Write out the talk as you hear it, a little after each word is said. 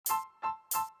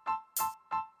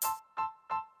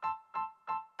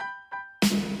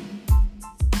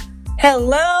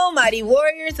Hello, mighty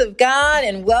warriors of God,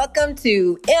 and welcome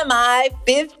to MI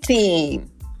 15.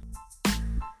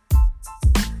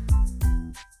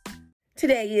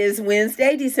 Today is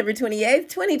Wednesday, December 28th,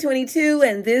 2022,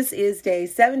 and this is day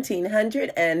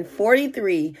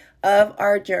 1743 of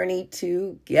our journey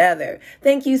together.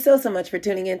 Thank you so much for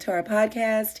tuning into our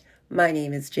podcast. My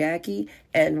name is Jackie,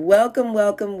 and welcome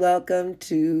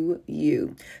to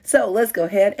you. So let's go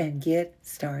ahead and get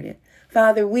started.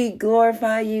 Father, we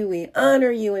glorify you, we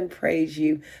honor you, and praise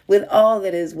you with all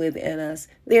that is within us.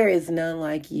 There is none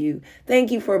like you.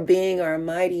 Thank you for being our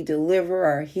mighty deliverer,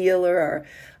 our healer,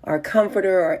 our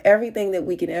comforter, our everything that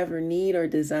we can ever need or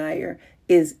desire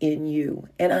is in you.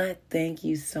 And I thank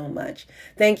you so much.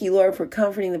 Thank you, Lord, for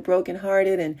comforting the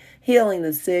brokenhearted and healing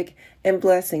the sick and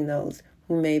blessing those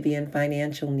who may be in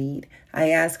financial need.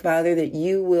 I ask, Father, that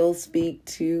you will speak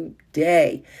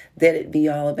today, that it be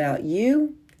all about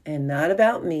you and not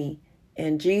about me.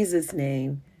 In Jesus'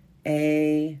 name,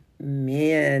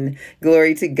 amen.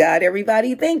 Glory to God,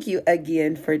 everybody. Thank you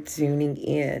again for tuning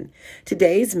in.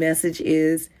 Today's message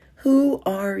is, who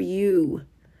are you?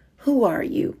 Who are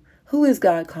you? Who has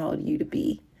God called you to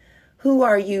be? Who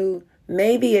are you?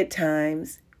 Maybe at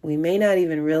times, we may not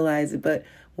even realize it, but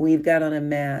we've got on a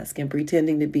mask and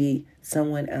pretending to be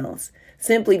someone else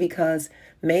simply because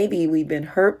maybe we've been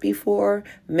hurt before.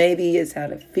 Maybe it's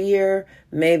out of fear.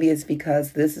 Maybe it's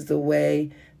because this is the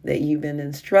way that you've been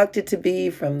instructed to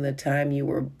be from the time you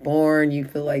were born. You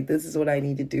feel like this is what I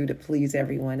need to do to please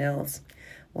everyone else.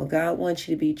 Well, God wants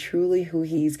you to be truly who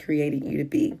he's created you to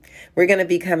be. We're going to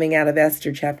be coming out of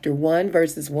Esther chapter 1,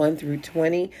 verses 1 through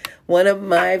 20. One of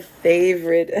my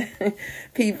favorite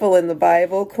people in the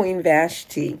Bible, Queen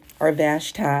Vashti, or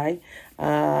Vashti.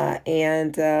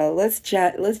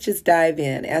 Let's just dive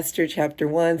in. Esther chapter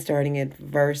 1, starting at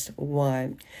verse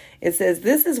 1. It says,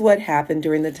 "This is what happened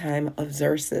during the time of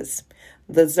Xerxes,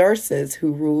 the Xerxes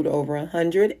who ruled over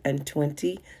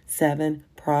 127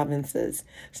 provinces,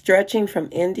 stretching from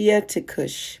India to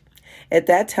Kush. At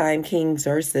that time, King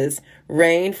Xerxes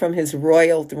reigned from his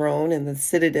royal throne in the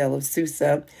citadel of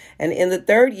Susa, and in the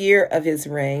 3rd year of his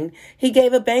reign, he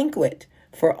gave a banquet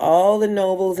for all the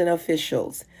nobles and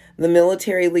officials. The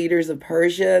military leaders of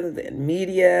Persia and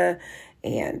Media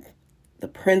and the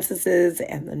princesses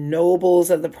and the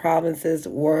nobles of the provinces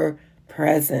were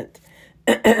present.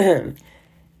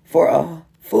 For a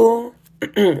full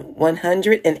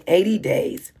 180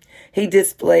 days, he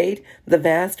displayed the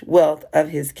vast wealth of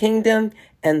his kingdom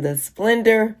and the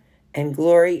splendor and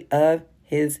glory of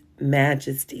his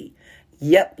majesty."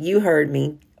 Yep, you heard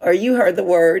me, or you heard the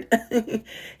word.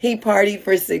 He partied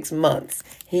for 6 months.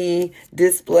 He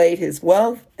displayed his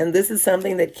wealth, and this is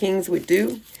something that kings would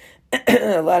do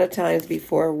a lot of times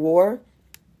before war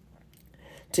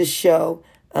to show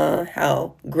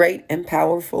how great and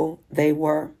powerful they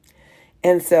were.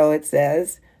 And so it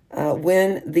says,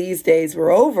 when these days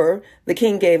were over, the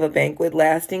king gave a banquet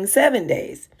lasting 7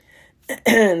 days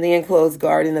in the enclosed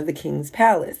garden of the king's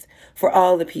palace for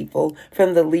all the people,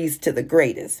 from the least to the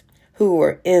greatest, who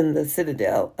were in the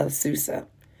citadel of Susa.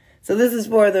 So this is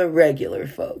for the regular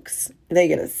folks. They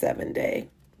get a 7-day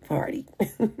party.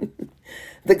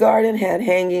 The garden had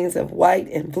hangings of white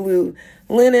and blue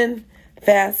linen,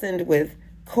 fastened with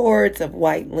cords of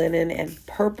white linen and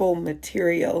purple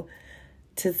material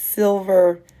to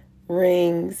silver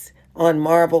rings on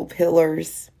marble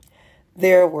pillars.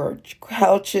 There were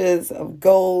couches of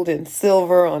gold and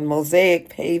silver on mosaic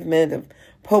pavement of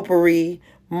potpourri,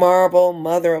 marble,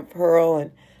 mother of pearl,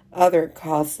 and other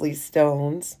costly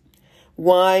stones.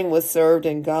 Wine was served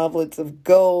in goblets of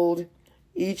gold,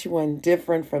 each one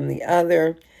different from the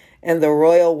other, and the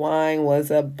royal wine was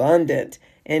abundant,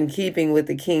 in keeping with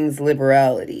the king's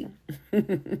liberality.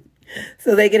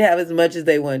 So they could have as much as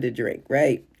they wanted to drink,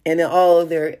 right? And in all of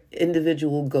their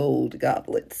individual gold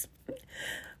goblets.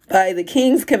 By the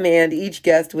king's command, each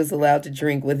guest was allowed to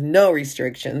drink with no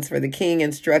restrictions, for the king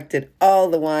instructed all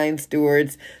the wine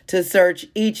stewards to serve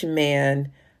each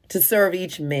man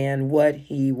what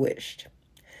he wished.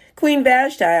 Queen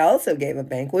Vashti also gave a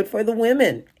banquet for the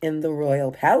women in the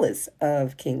royal palace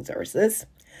of King Xerxes.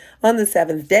 On the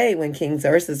 7th day, when King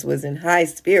Xerxes was in high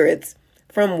spirits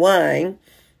from wine,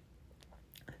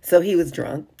 so he was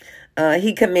drunk,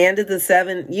 he commanded the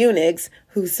 7 eunuchs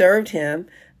who served him,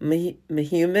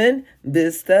 Mehuman,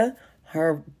 Biztha,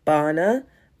 Harbana,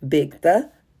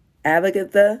 Bigtha,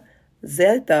 Abigatha,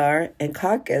 Zethar, and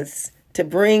Caucus, to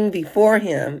bring before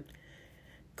him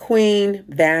Queen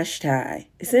Vashti.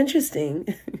 It's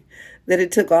interesting that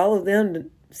it took all of them,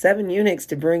 7 eunuchs,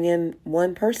 to bring in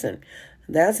one person.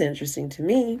 That's interesting to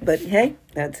me, but hey,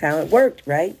 that's how it worked,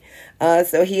 right?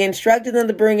 So he instructed them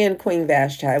to bring in Queen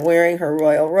Vashti, wearing her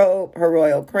royal robe, her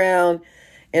royal crown,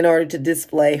 in order to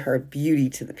display her beauty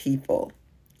to the people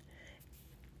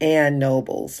and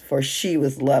nobles, for she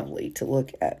was lovely to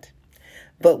look at.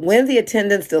 But when the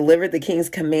attendants delivered the king's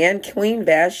command, Queen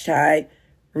Vashti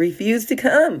refused to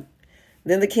come.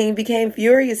 Then the king became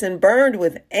furious and burned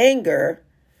with anger.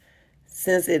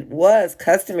 Since it was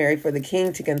customary for the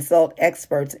king to consult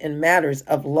experts in matters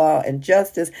of law and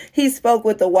justice, he spoke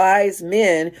with the wise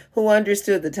men who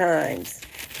understood the times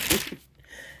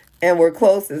and were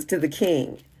closest to the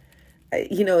king.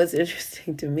 It's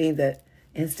interesting to me that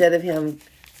instead of him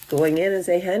going in and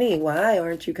say, honey, why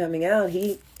aren't you coming out?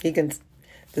 He can.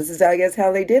 This is, I guess,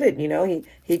 how they did it.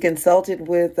 He consulted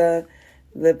with the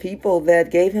people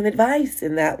that gave him advice,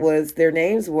 and their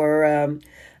names were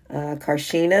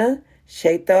Karshina,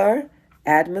 Shethar,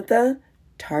 Admatha,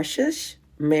 Tarshish,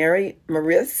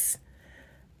 Maris,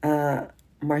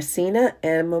 Marsina,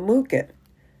 and Mamukan,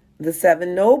 the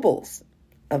 7 nobles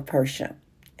of Persia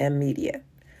and Media,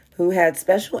 who had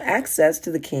special access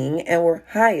to the king and were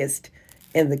highest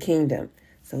in the kingdom.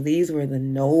 So these were the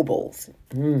nobles.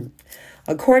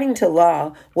 According to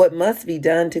law, what must be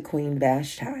done to Queen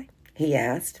Vashti? He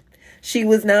asked. She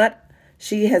has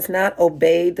not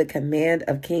obeyed the command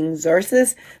of King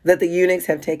Xerxes that the eunuchs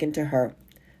have taken to her.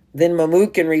 Then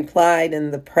Mamukan replied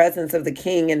in the presence of the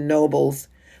king and nobles,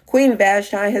 Queen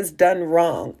Vashti has done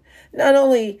wrong, not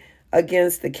only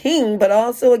against the king, but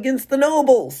also against the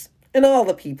nobles and all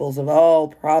the peoples of all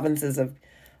the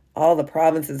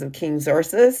provinces of King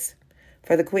Xerxes.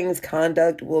 For the queen's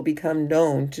conduct will become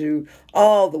known to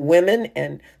all the women,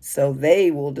 and so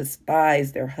they will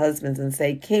despise their husbands and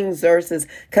say, King Xerxes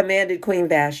commanded Queen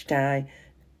Vashti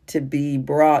to be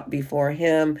brought before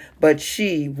him, but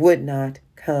she would not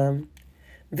come.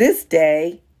 This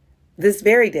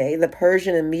very day, the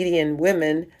Persian and Median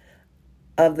women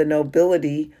of the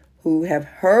nobility who have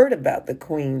heard about the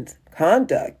queen's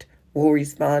conduct will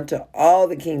respond to all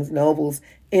the king's nobles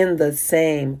in the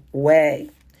same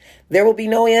way. There will be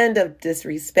no end of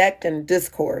disrespect and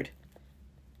discord.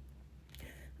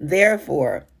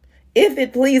 Therefore, if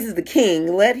it pleases the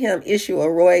king, let him issue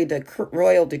a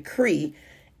royal decree,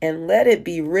 and let it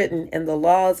be written in the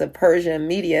laws of Persia and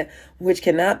Media, which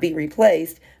cannot be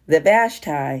replaced, that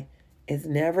Vashti is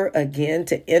never again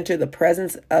to enter the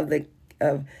presence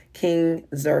of King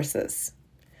Xerxes.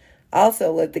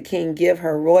 Also, let the king give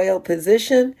her royal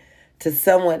position to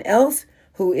someone else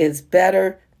who is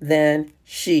better than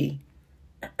she.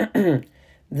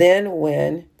 Then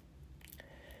when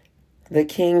the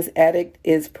king's edict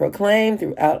is proclaimed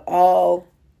throughout all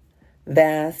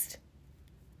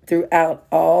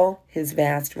his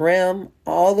vast realm,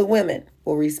 all the women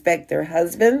will respect their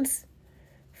husbands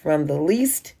from the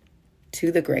least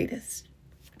to the greatest.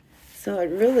 So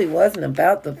it really wasn't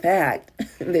about the fact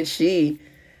that she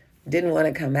didn't want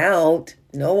to come out.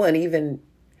 No one even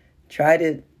tried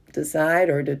to decide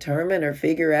or determine or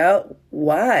figure out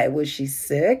why. Was she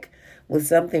sick? Was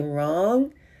something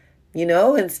wrong?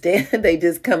 Instead they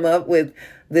just come up with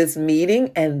this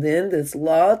meeting and then this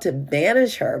law to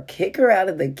banish her, kick her out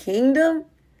of the kingdom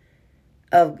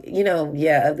of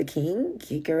the king,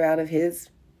 kick her out of his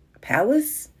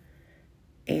palace.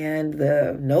 And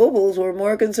the nobles were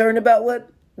more concerned about what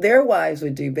their wives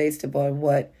would do based upon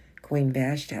what Queen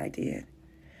Vashti did.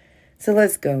 So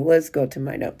let's go to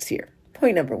my notes here.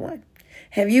 Point number 1.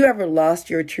 Have you ever lost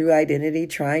your true identity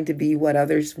trying to be what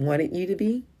others wanted you to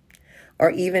be? Or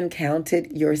even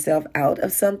counted yourself out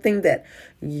of something that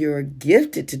you're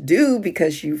gifted to do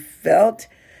because you felt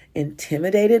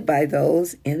intimidated by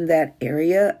those in that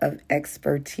area of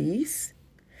expertise?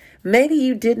 Maybe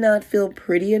you did not feel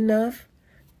pretty enough,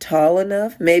 tall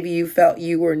enough. Maybe you felt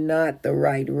you were not the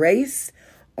right race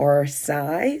or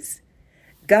size.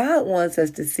 God wants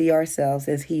us to see ourselves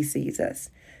as He sees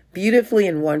us, beautifully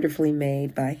and wonderfully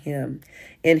made by Him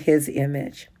in His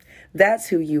image. That's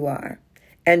who you are.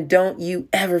 And don't you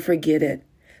ever forget it.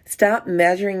 Stop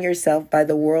measuring yourself by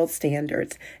the world's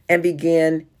standards and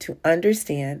begin to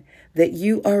understand that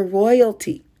you are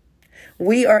royalty.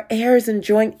 We are heirs and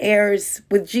joint heirs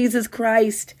with Jesus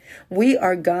Christ. We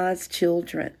are God's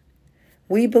children.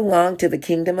 We belong to the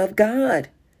kingdom of God.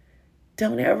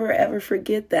 Don't ever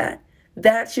forget that.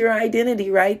 That's your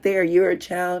identity right there. You're a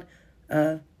child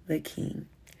of the King.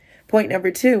 Point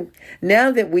number 2,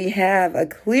 now that we have a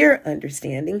clear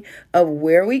understanding of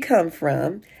where we come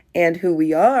from and who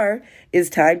we are, it's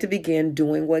time to begin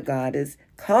doing what God has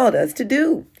called us to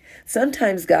do.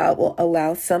 Sometimes God will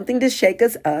allow something to shake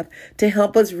us up to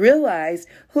help us realize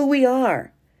who we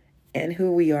are and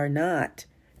who we are not,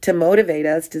 to motivate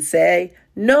us to say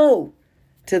no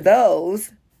to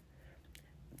those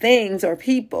things or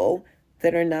people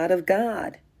that are not of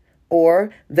God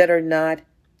or that are not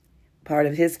part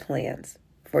of his plans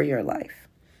for your life.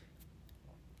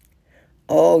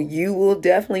 Oh, you will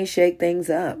definitely shake things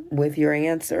up with your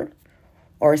answer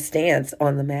or stance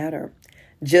on the matter,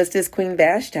 just as Queen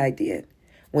Vashti did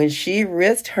when she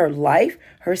risked her life,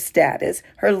 her status,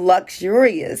 her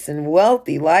luxurious and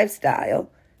wealthy lifestyle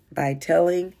by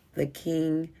telling the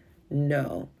king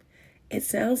no. It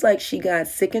sounds like she got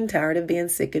sick and tired of being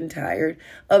sick and tired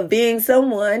of being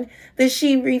someone that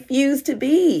she refused to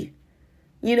be.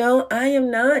 You know, I am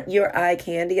not your eye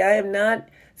candy. I am not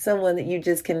someone that you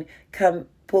just can come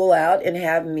pull out and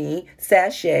have me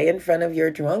sashay in front of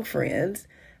your drunk friends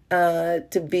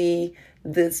to be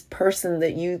this person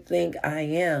that you think I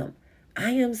am.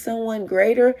 I am someone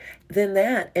greater than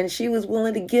that. And she was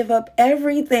willing to give up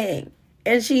everything.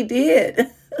 And she did.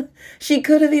 She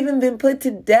could have even been put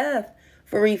to death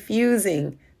for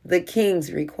refusing the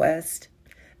king's request.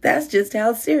 That's just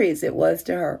how serious it was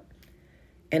to her.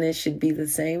 And it should be the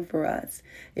same for us.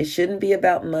 It shouldn't be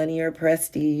about money or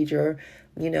prestige or,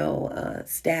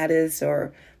 status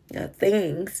or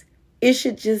things. It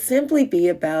should just simply be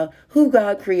about who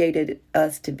God created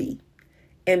us to be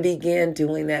and begin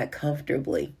doing that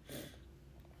comfortably.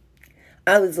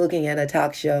 I was looking at a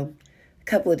talk show a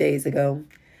couple of days ago,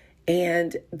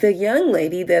 and the young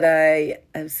lady that I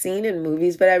have seen in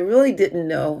movies, but I really didn't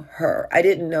know her. I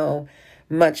didn't know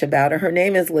much about her. Her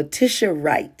name is Letitia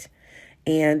Wright.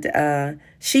 And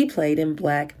she played in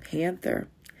Black Panther.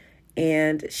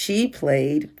 And she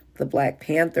played the Black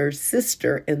Panther's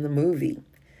sister in the movie.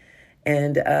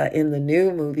 And in the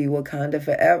new movie,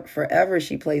 Wakanda Forever,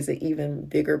 she plays an even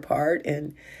bigger part.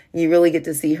 And you really get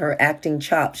to see her acting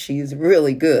chops. She's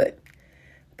really good.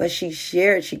 But she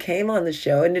came on the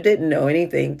show and didn't know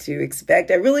anything to expect.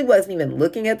 I really wasn't even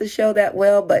looking at the show that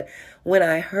well. But when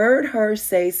I heard her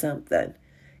say something,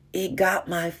 it got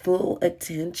my full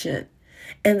attention.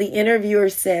 And the interviewer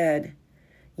said,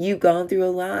 "You've gone through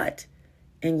a lot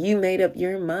and you made up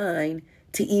your mind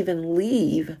to even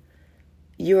leave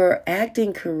your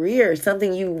acting career,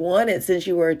 something you wanted since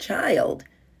you were a child."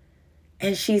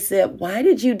 And she said, "Why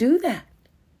did you do that?"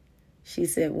 She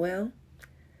said, "Well,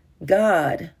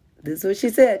 God," this is what she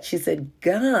said. She said,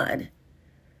 "God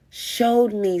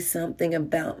showed me something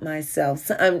about myself."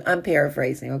 So I'm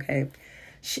paraphrasing, okay?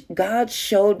 God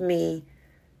showed me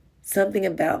something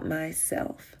about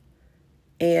myself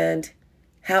and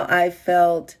how I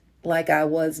felt like I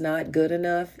was not good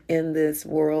enough in this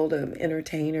world of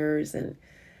entertainers,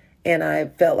 and I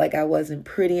felt like I wasn't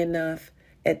pretty enough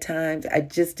at times. I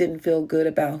just didn't feel good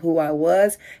about who I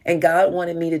was, and God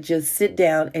wanted me to just sit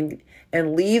down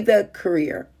and leave the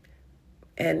career,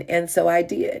 and so I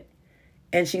did.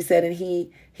 And she said, and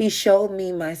he showed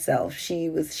me myself. She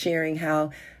was sharing how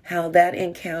that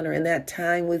encounter and that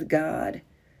time with God.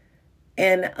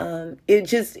 And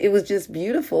it was just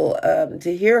beautiful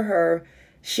to hear her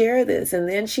share this. And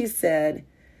then she said,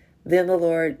 then the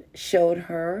Lord showed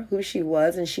her who she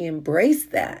was, and she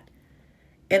embraced that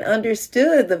and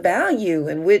understood the value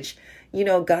in which,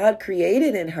 God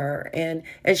created in her. And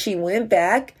she went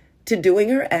back to doing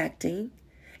her acting.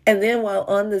 And then while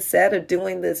on the set of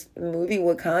doing this movie,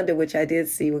 Wakanda, which I did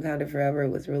see, Wakanda Forever, it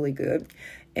was really good.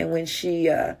 And when she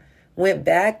went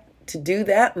back to do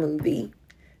that movie,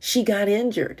 she got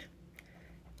injured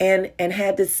and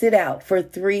had to sit out for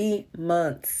 3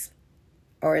 months,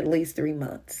 or at least 3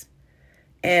 months.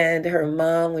 And her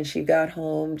mom, when she got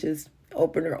home, just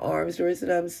opened her arms to her and said,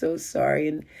 "I'm so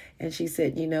sorry." And she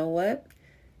said, "You know what?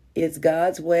 It's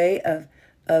God's way of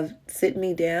sitting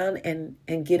me down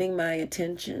and getting my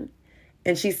attention."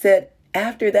 And she said,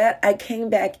 after that, I came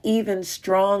back even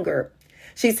stronger.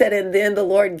 She said, and then the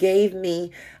Lord gave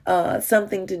me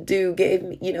something to do, gave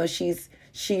me,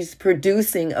 she's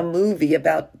producing a movie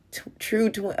about true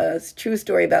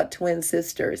story about twin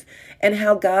sisters, and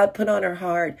how God put on her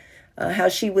heart how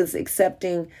she was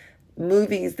accepting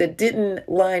movies that didn't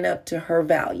line up to her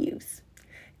values.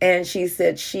 And she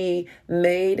said she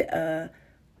made a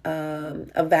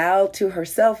vow to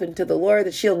herself and to the Lord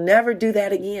that she'll never do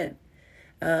that again.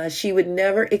 She would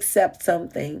never accept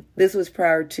something. This was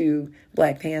prior to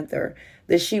Black Panther,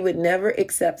 that she would never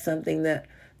accept something that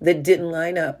didn't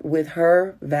line up with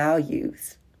her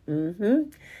values.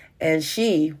 And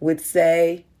she would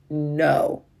say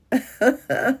no.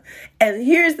 And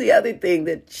here's the other thing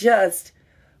that just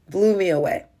blew me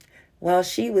away. While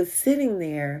she was sitting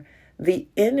there, the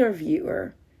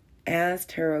interviewer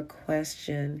asked her a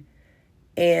question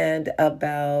and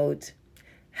about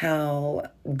how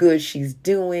good she's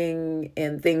doing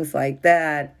and things like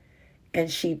that.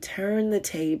 And she turned the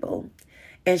table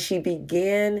and she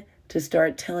began to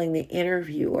start telling the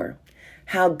interviewer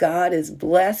how God has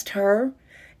blessed her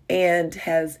and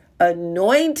has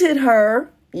anointed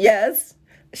her. Yes,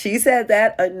 she said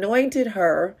that, anointed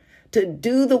her to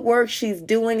do the work she's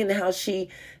doing, and how she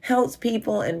helps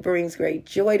people and brings great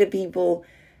joy to people.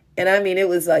 And I mean, it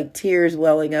was like tears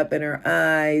welling up in her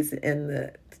eyes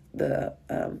and the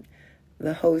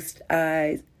host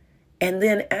eyes. And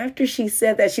then after she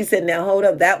said that, she said, now hold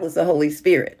up, that was the Holy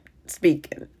Spirit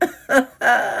speaking.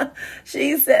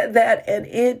 She said that, and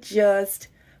it just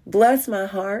blessed my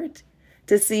heart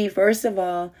to see, first of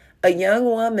all, a young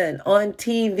woman on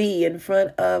TV in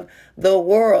front of the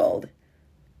world,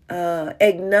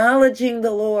 acknowledging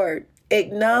the Lord,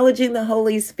 acknowledging the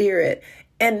Holy Spirit,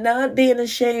 and not being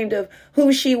ashamed of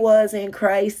who she was in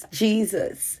Christ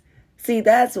Jesus. See,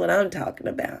 that's what I'm talking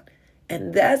about.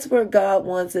 And that's where God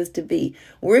wants us to be.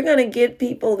 We're going to get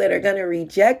people that are going to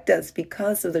reject us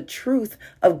because of the truth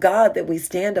of God that we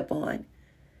stand upon.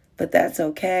 But that's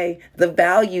okay. The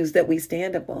values that we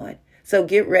stand upon. So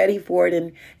get ready for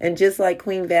it. And just like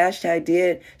Queen Vashti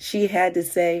did, she had to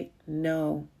say,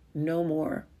 no, no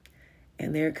more.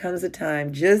 And there comes a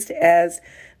time, just as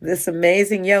this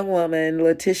amazing young woman,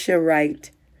 Letitia Wright,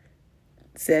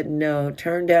 said no,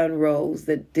 turned down roles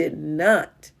that did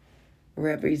not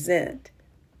represent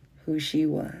who she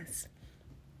was.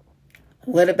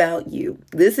 What about you?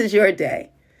 This is your day.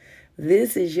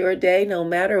 This is your day. No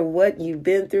matter what you've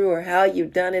been through or how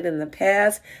you've done it in the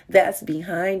past, that's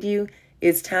behind you.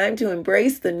 It's time to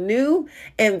embrace the new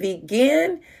and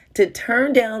begin to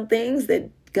turn down things that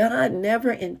God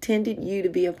never intended you to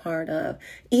be a part of.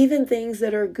 Even things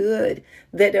that are good,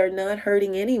 that are not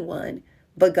hurting anyone.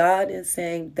 But God is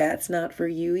saying that's not for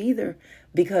you either.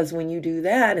 Because when you do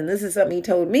that, and this is something he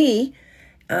told me,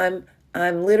 I'm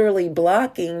literally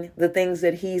blocking the things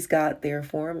that he's got there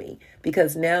for me.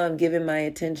 Because now I'm giving my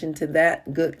attention to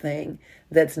that good thing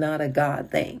that's not a God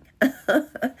thing.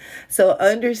 So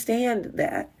understand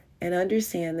that, and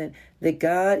understand that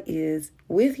God is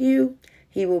with you.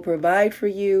 He will provide for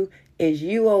you as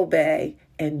you obey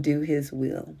and do his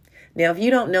will. Now, if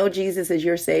you don't know Jesus as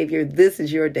your Savior, this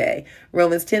is your day.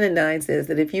 Romans 10:9 says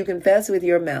that if you confess with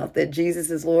your mouth that Jesus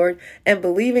is Lord and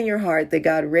believe in your heart that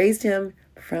God raised him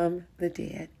from the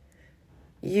dead,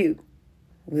 you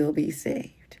will be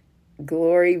saved.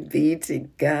 Glory be to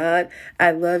God.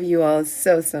 I love you all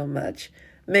so, so much.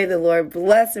 May the Lord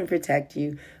bless and protect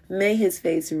you. May his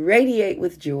face radiate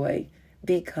with joy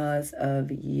because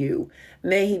of you.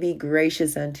 May he be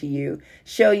gracious unto you,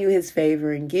 show you his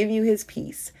favor, and give you his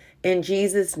peace. In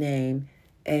Jesus' name,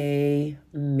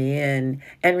 amen.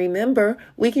 And remember,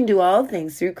 we can do all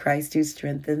things through Christ who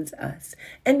strengthens us.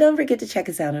 And don't forget to check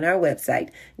us out on our website,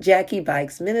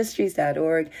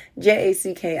 JackieBikesMinistries.org,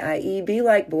 JACKIE, be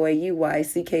like boy,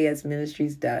 UYCKS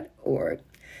Ministries.org.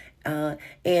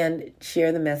 And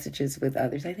share the messages with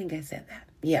others. I think I said that.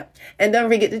 Yeah. And don't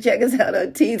forget to check us out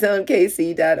on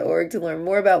tzonekc.org to learn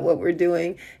more about what we're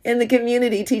doing in the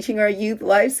community, teaching our youth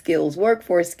life skills,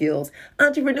 workforce skills,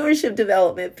 entrepreneurship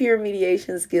development, peer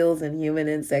mediation skills, and human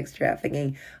and sex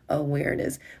trafficking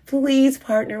awareness. Please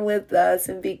partner with us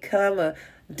and become a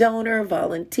donor,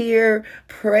 volunteer,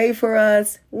 pray for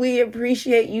us. We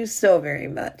appreciate you so very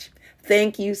much.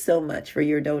 Thank you so much for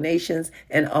your donations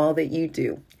and all that you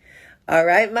do. All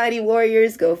right, mighty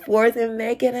warriors, go forth and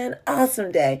make it an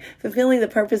awesome day, fulfilling the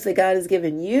purpose that God has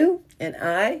given you, and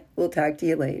I will talk to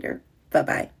you later.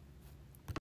 Bye-bye.